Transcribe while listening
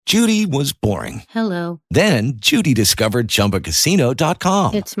Judy was boring. Hello. Then Judy discovered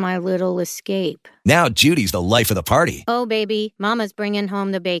ChumbaCasino.com. It's my little escape. Now Judy's the life of the party. Oh, baby, mama's bringing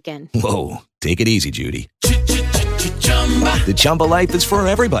home the bacon. Whoa, take it easy, Judy. The Chumba life is for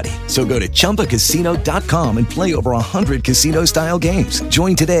everybody. So go to ChumbaCasino.com and play over 100 casino-style games.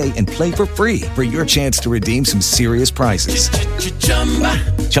 Join today and play for free for your chance to redeem some serious prizes.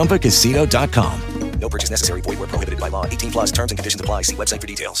 ChumbaCasino.com. No purchase necessary. Void where prohibited by law. 18 plus terms and conditions apply. See website for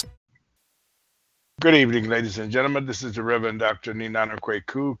details. Good evening, ladies and gentlemen. This is the Reverend Dr. Ninana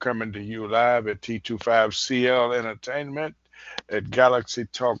Kweku coming to you live at T25CL Entertainment at Galaxy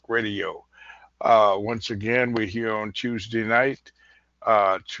Talk Radio. Once again, we're here on Tuesday night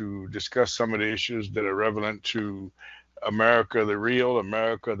to discuss some of the issues that are relevant to America the real,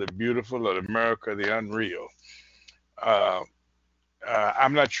 America the beautiful, and America the unreal.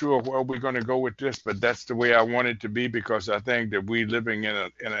 I'm not sure where we're going to go with this, but that's the way I want it to be, because I think that we're living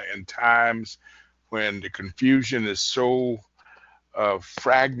in times when the confusion is so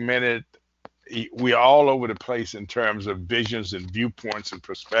fragmented. We're all over the place in terms of visions and viewpoints and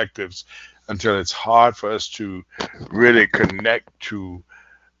perspectives, until it's hard for us to really connect to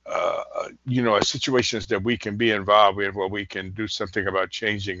situations that we can be involved in, where we can do something about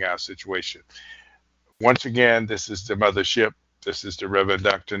changing our situation. Once again, this is the Mothership. This is the Reverend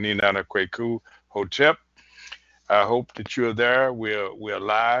Dr. Ninana Kweku Hotep. I hope that you're there. We're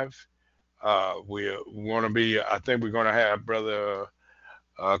live. We want to be. I think we're going to have Brother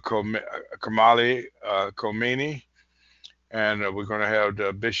Kamali Khomeini, and we're going to have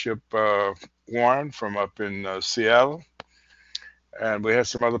the Bishop Warren from up in Seattle, and we have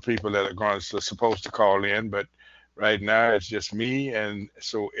some other people that are supposed to call in, but right now it's just me. And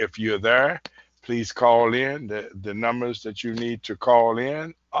so if you're there, please call in. The numbers that you need to call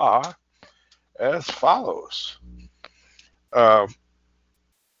in are as follows. Are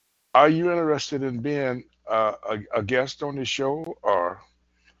you interested in being a guest on the show, or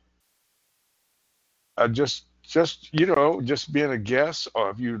just being a guest, or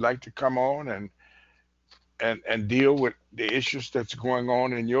if you'd like to come on and deal with the issues that's going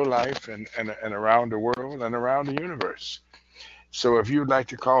on in your life and around the world and around the universe? So if you'd like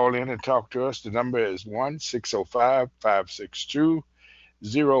to call in and talk to us, the number is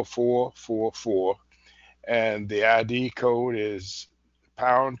 1-605-562-0444, and the ID code is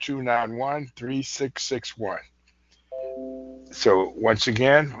pound 291-3661. So once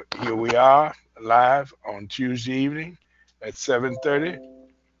again, here we are live on Tuesday evening at 7:30,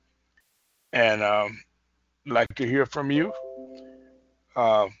 and like to hear from you.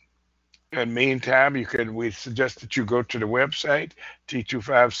 In the meantime, we suggest that you go to the website,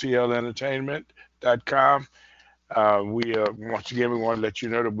 T25CLentertainment.com. Once again, we want to let you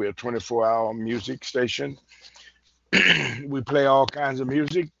know that we're a 24-hour music station. We play all kinds of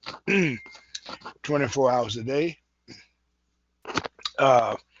music 24 hours a day.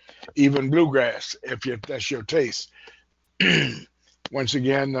 Even bluegrass, if that's your taste. Once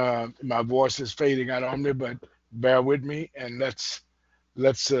again, my voice is fading out on me, but bear with me, and let's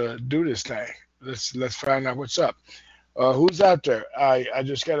do this thing. Let's find out what's up. Who's out there? I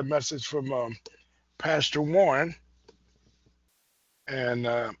just got a message from Pastor Warren, and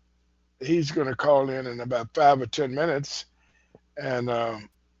he's going to call in about 5 or 10 minutes, and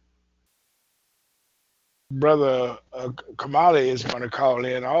Brother Kamali is going to call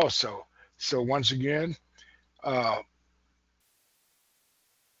in also. So once again,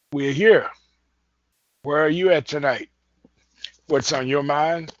 we're here. Where are you at tonight? What's on your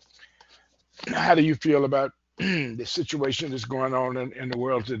mind? How do you feel about the situation that's going on in the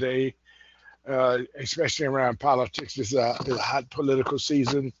world today, especially around politics? This is a hot political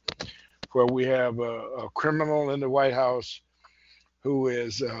season where we have a criminal in the White House who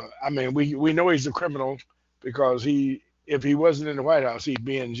is, we know he's a criminal because if he wasn't in the White House, he'd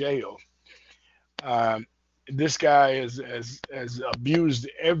be in jail. This guy has abused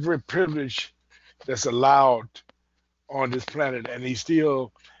every privilege that's allowed on this planet, and he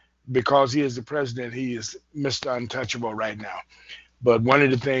still, because he is the president, he is Mr. Untouchable right now. But one of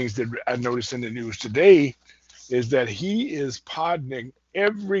the things that I noticed in the news today is that he is pardoning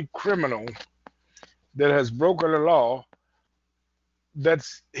every criminal that has broken the law that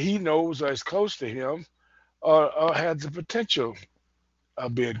he knows or is close to him, or has the potential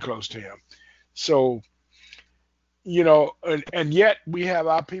of being close to him. So, and yet we have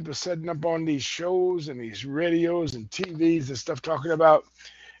our people setting up on these shows and these radios and TVs and stuff talking about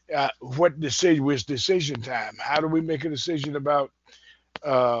what decision time. How do we make a decision about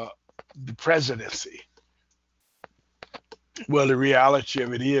the presidency? Well, the reality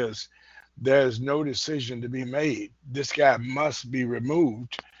of it is there's no decision to be made. This guy must be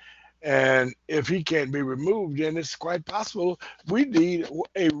removed, And if he can't be removed, then it's quite possible we need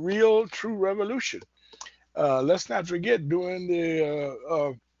a real, true revolution. Let's not forget during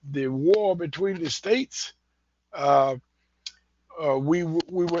the war between the states, uh, we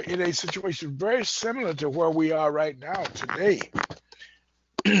were in a situation very similar to where we are right now today,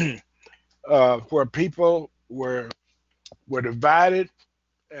 where people were divided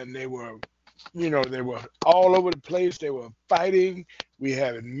and they were all over the place. They were fighting. We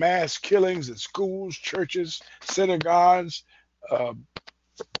had mass killings at schools, churches, synagogues, uh,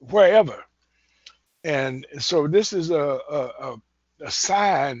 wherever. And so this is a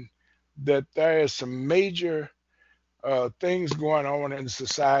sign that there is some major things going on in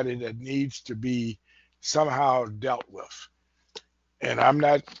society that needs to be somehow dealt with. And I'm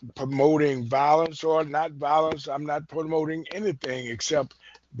not promoting violence or not violence. I'm not promoting anything except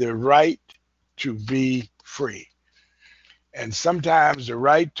the right to be free. And sometimes the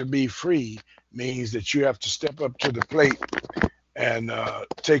right to be free means that you have to step up to the plate and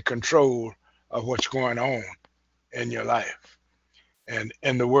take control of what's going on in your life and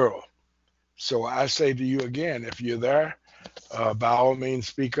in the world. So I say to you again, if you're there, by all means,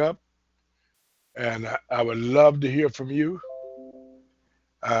 speak up. And I would love to hear from you.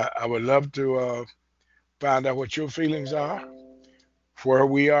 I would love to find out what your feelings are, where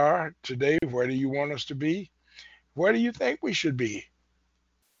we are today, where do you want us to be, where do you think we should be.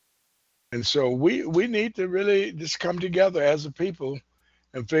 And so we need to really just come together as a people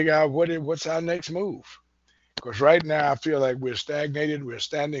and figure out what's our next move. Because right now I feel like we're stagnated, we're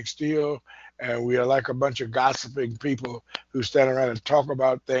standing still, and we are like a bunch of gossiping people who stand around and talk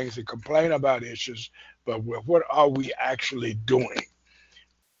about things and complain about issues, but what are we actually doing?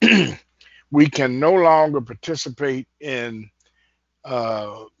 We can no longer participate in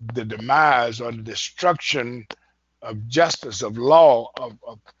the demise or the destruction of justice, of law, of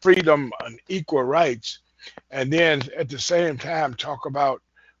freedom and equal rights, and then at the same time talk about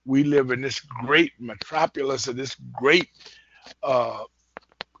we live in this great metropolis of this great uh,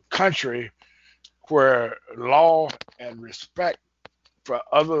 country where law and respect for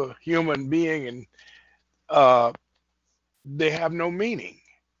other human being and uh, they have no meaning.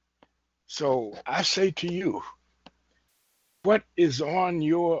 So I say to you, what is on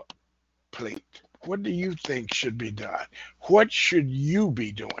your plate? What do you think should be done? What should you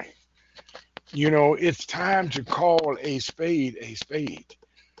be doing? It's time to call a spade a spade.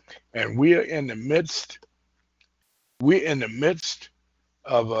 And we're in the midst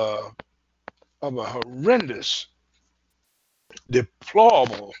of a horrendous,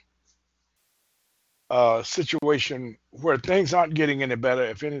 deplorable situation where things aren't getting any better.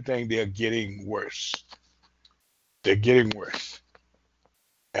 If anything, they're getting worse. They're getting worse.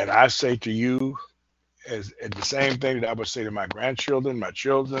 And I say to you, as the same thing that I would say to my grandchildren, my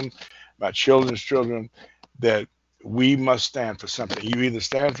children, my children's children, that we must stand for something. You either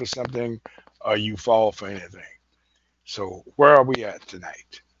stand for something or you fall for anything. So where are we at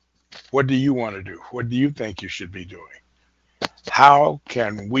tonight? What do you want to do? What do you think you should be doing? How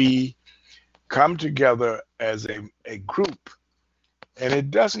can we come together as a group? And it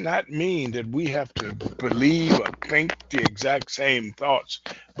does not mean that we have to believe or think the exact same thoughts,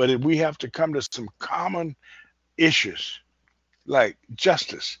 but we have to come to some common issues like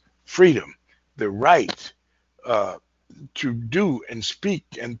justice, freedom, the right uh, to do and speak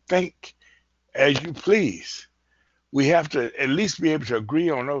and think as you please. We have to at least be able to agree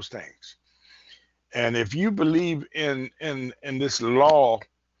on those things. And if you believe in this law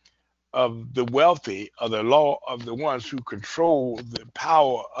of the wealthy, or the law of the ones who control the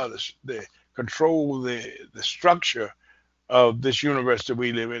power of the control the structure of this universe that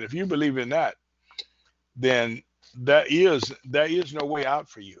we live in, if you believe in that, then there is no way out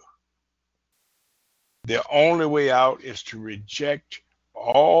for you. The only way out is to reject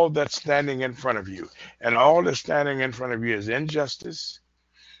all that's standing in front of you. And all that's standing in front of you is injustice.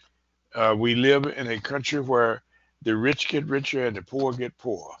 We live in a country where the rich get richer and the poor get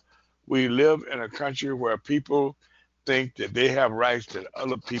poorer. We live in a country where people think that they have rights that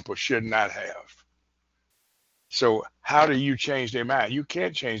other people should not have. So how do you change their mind? You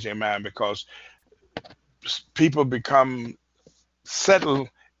can't change their mind because people become settled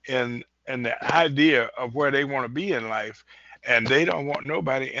in the idea of where they want to be in life, and they don't want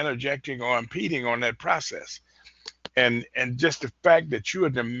nobody interjecting or impeding on that process. And just the fact that you are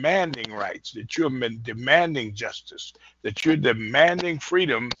demanding rights, that you are demanding justice, that you're demanding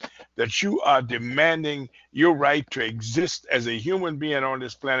freedom, that you are demanding your right to exist as a human being on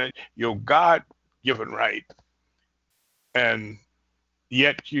this planet, your God-given right, and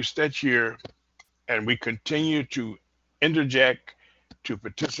yet you sit here and we continue to interject to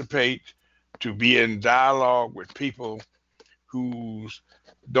participate, to be in dialogue with people who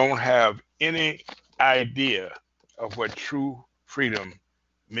don't have any idea of what true freedom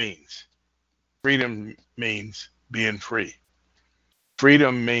means. Freedom means being free.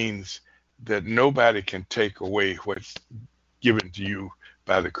 Freedom means that nobody can take away what's given to you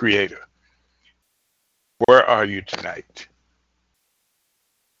by the Creator. Where are you tonight?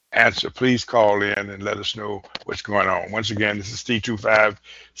 Answer, please call in and let us know what's going on. Once again, this is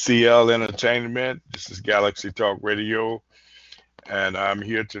T25CL Entertainment. This is Galaxy Talk Radio. And I'm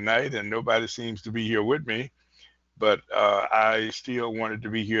here tonight, and nobody seems to be here with me. But I still wanted to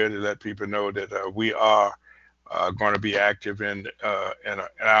be here to let people know that we are going to be active in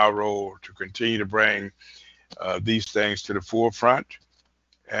our role to continue to bring these things to the forefront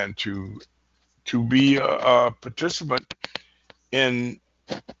and to be a participant in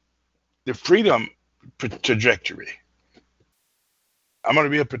the freedom trajectory. I'm going to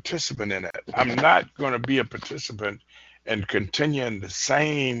be a participant in it. I'm not going to be a participant in continuing the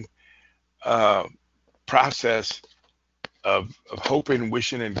same process of hoping,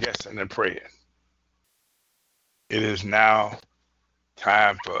 wishing, and guessing and praying. It is now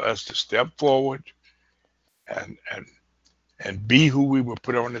time for us to step forward and be who we were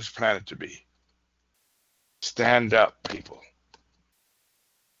put on this planet to be. Stand up, people.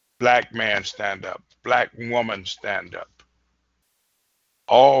 Black man, stand up. Black woman, stand up.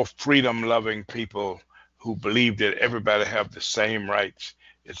 All freedom-loving people who believe that everybody have the same rights,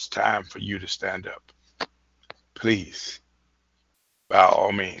 it's time for you to stand up. Please, by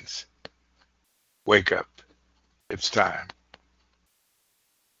all means, wake up. It's time.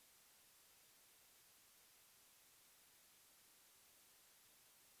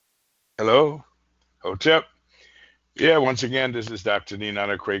 Hello? Hotep? Yeah, once again, this is Dr.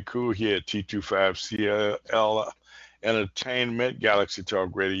 Nina Kwaku here at T25CL Entertainment, Galaxy Talk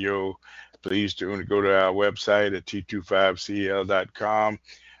Radio. Please go to our website at T25CL.com.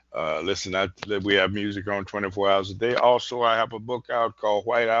 Listen, we have music on 24 hours a day. Also, I have a book out called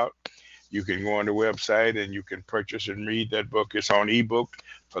Whiteout. You can go on the website and you can purchase and read that book. It's on ebook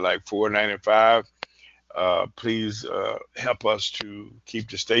for like $4.95. Please help us to keep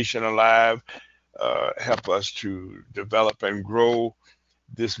the station alive. Help us to develop and grow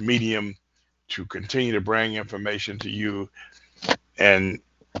this medium to continue to bring information to you, and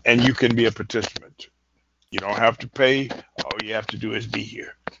you can be a participant. You don't have to pay. All you have to do is be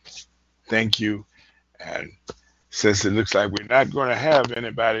here. Thank you. And since it looks like we're not going to have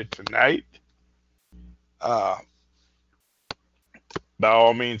anybody tonight, by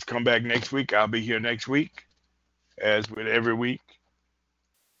all means, come back next week. I'll be here next week, as with every week.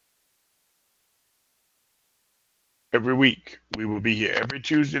 Every week, we will be here. Every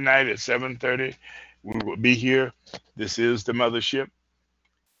Tuesday night at 7:30, we will be here. This is the Mothership,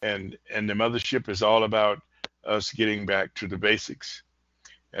 and the Mothership is all about us getting back to the basics,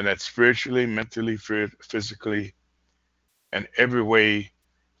 and that's spiritually, mentally, physically, and every way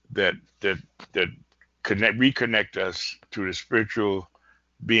that reconnect us to the spiritual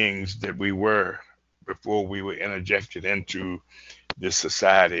beings that we were before we were interjected into this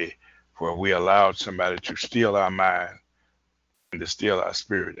society where we allowed somebody to steal our mind and to steal our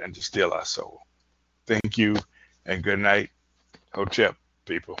spirit and to steal our soul. Thank you and good night. Hotep,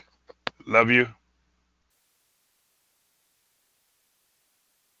 people. Love you.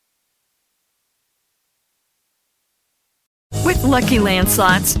 With Lucky Land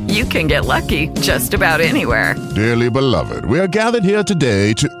Slots, you can get lucky just about anywhere. Dearly beloved, we are gathered here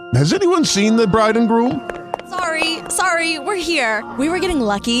today to... Has anyone seen the bride and groom? Sorry, we're here. We were getting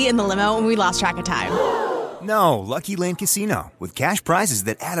lucky in the limo and we lost track of time. No, Lucky Land Casino, with cash prizes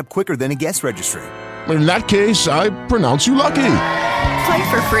that add up quicker than a guest registry. In that case, I pronounce you lucky. Play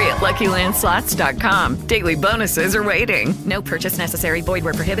for free at LuckyLandSlots.com. Daily bonuses are waiting. No purchase necessary. Void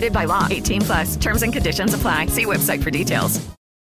where prohibited by law. 18+. Terms and conditions apply. See website for details.